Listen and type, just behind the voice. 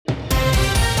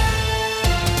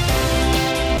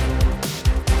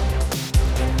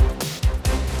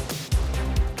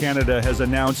Canada has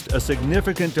announced a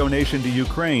significant donation to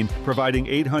Ukraine, providing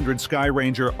 800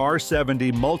 Skyranger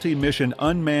R-70 multi-mission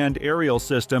unmanned aerial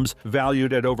systems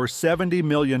valued at over $70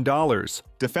 million.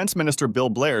 Defense Minister Bill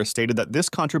Blair stated that this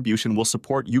contribution will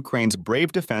support Ukraine's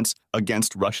brave defense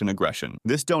against Russian aggression.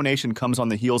 This donation comes on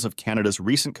the heels of Canada's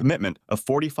recent commitment of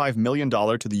 $45 million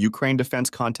to the Ukraine Defense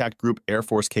Contact Group Air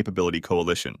Force Capability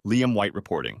Coalition. Liam White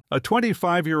reporting. A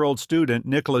 25-year-old student,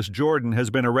 Nicholas Jordan, has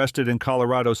been arrested in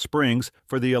Colorado Springs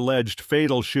for the alleged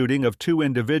fatal shooting of two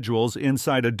individuals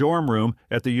inside a dorm room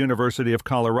at the University of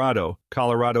Colorado,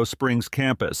 Colorado Springs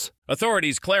campus.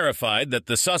 Authorities clarified that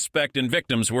the suspect and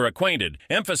victims were acquainted,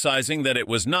 emphasizing that it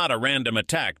was not a random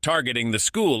attack targeting the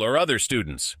school or other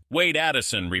students. Wade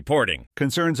Addison reporting.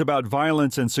 Concerns about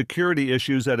violence and security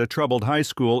issues at a troubled high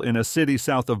school in a city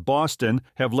south of Boston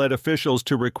have led officials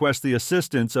to request the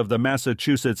assistance of the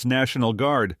Massachusetts National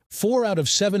Guard. 4 out of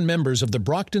 7 members of the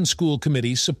Brockton School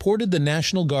Committee supported the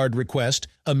National Guard request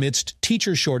amidst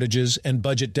teacher shortages and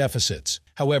budget deficits.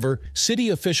 However, city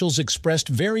officials expressed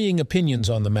varying opinions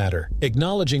on the matter,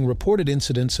 acknowledging reported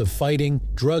incidents of fighting,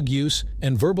 drug use,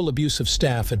 and verbal abuse of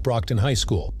staff at Brockton High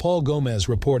School. Paul Gomez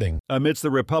reporting. Amidst the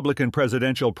Republican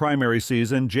presidential primary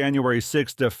season, January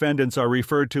 6 defendants are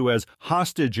referred to as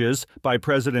hostages by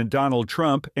President Donald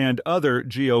Trump and other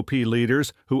GOP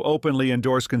leaders who openly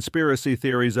endorse conspiracy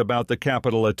theories about the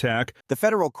Capitol attack. The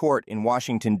federal court in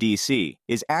Washington, D.C.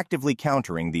 is actively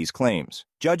countering these claims.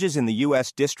 Judges in the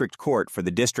U.S. District Court for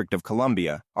the District of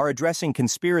Columbia are addressing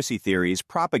conspiracy theories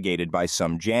propagated by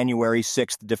some January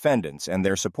 6th defendants and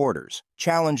their supporters,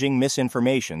 challenging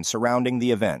misinformation surrounding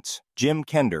the events. Jim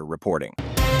Kender reporting.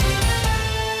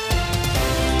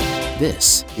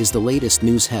 This is the latest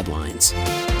news headlines.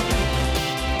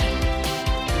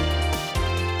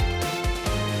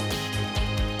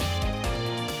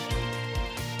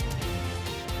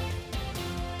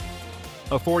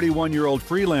 A 41-year-old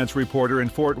freelance reporter in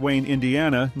Fort Wayne,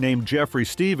 Indiana, named Jeffrey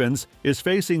Stevens, is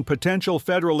facing potential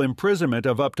federal imprisonment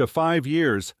of up to 5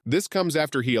 years. This comes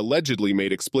after he allegedly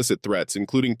made explicit threats,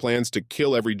 including plans to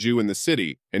kill every Jew in the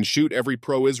city and shoot every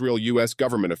pro-Israel U.S.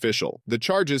 government official. The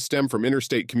charges stem from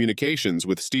interstate communications,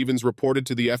 with Stevens reported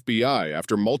to the FBI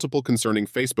after multiple concerning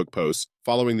Facebook posts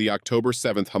following the October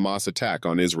 7th Hamas attack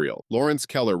on Israel. Lawrence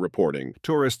Keller reporting.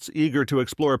 Tourists eager to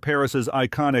explore Paris's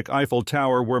iconic Eiffel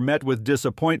Tower were met with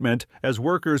disappointment as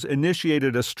workers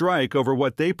initiated a strike over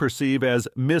what they perceive as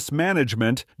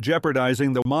mismanagement,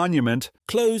 jeopardizing the monument.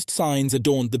 Closed signs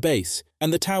adorned the base,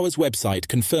 and the tower's website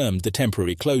confirmed the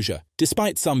temporary closure.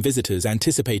 Despite some visitors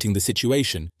anticipating the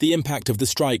situation, the impact of the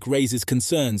strike raises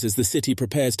concerns as the city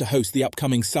prepares to host the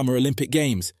upcoming Summer Olympic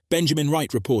Games. Benjamin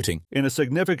Wright reporting. In a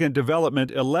significant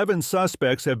development, 11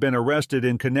 suspects have been arrested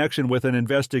in connection with an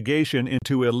investigation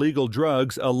into illegal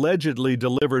drugs allegedly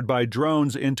delivered by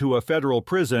drones into a federal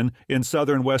prison in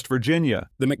southern West Virginia.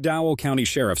 The McDowell County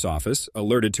Sheriff's Office,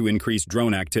 alerted to increased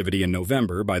drone activity in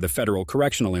November by the Federal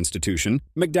Correctional Institution,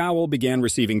 McDowell began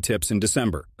receiving tips in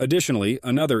December. Additionally,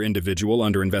 another individual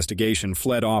under investigation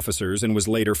fled officers and was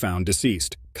later found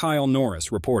deceased. Kyle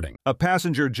Norris reporting. A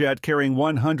passenger jet carrying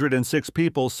 106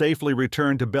 people safely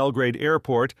returned to Belgrade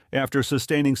Airport after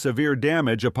sustaining severe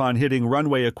damage upon hitting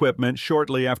runway equipment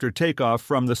shortly after takeoff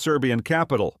from the Serbian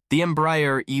capital. The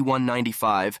Embraer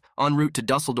E195, en route to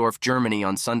Dusseldorf, Germany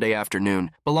on Sunday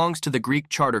afternoon, belongs to the Greek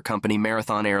charter company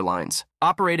Marathon Airlines.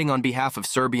 Operating on behalf of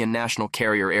Serbian national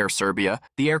carrier Air Serbia,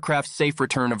 the aircraft's safe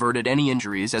return averted any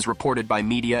injuries as reported by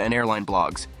media and airline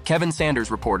blogs. Kevin Sanders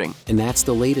reporting. And that's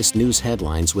the latest news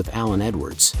headlines with Alan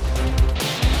Edwards.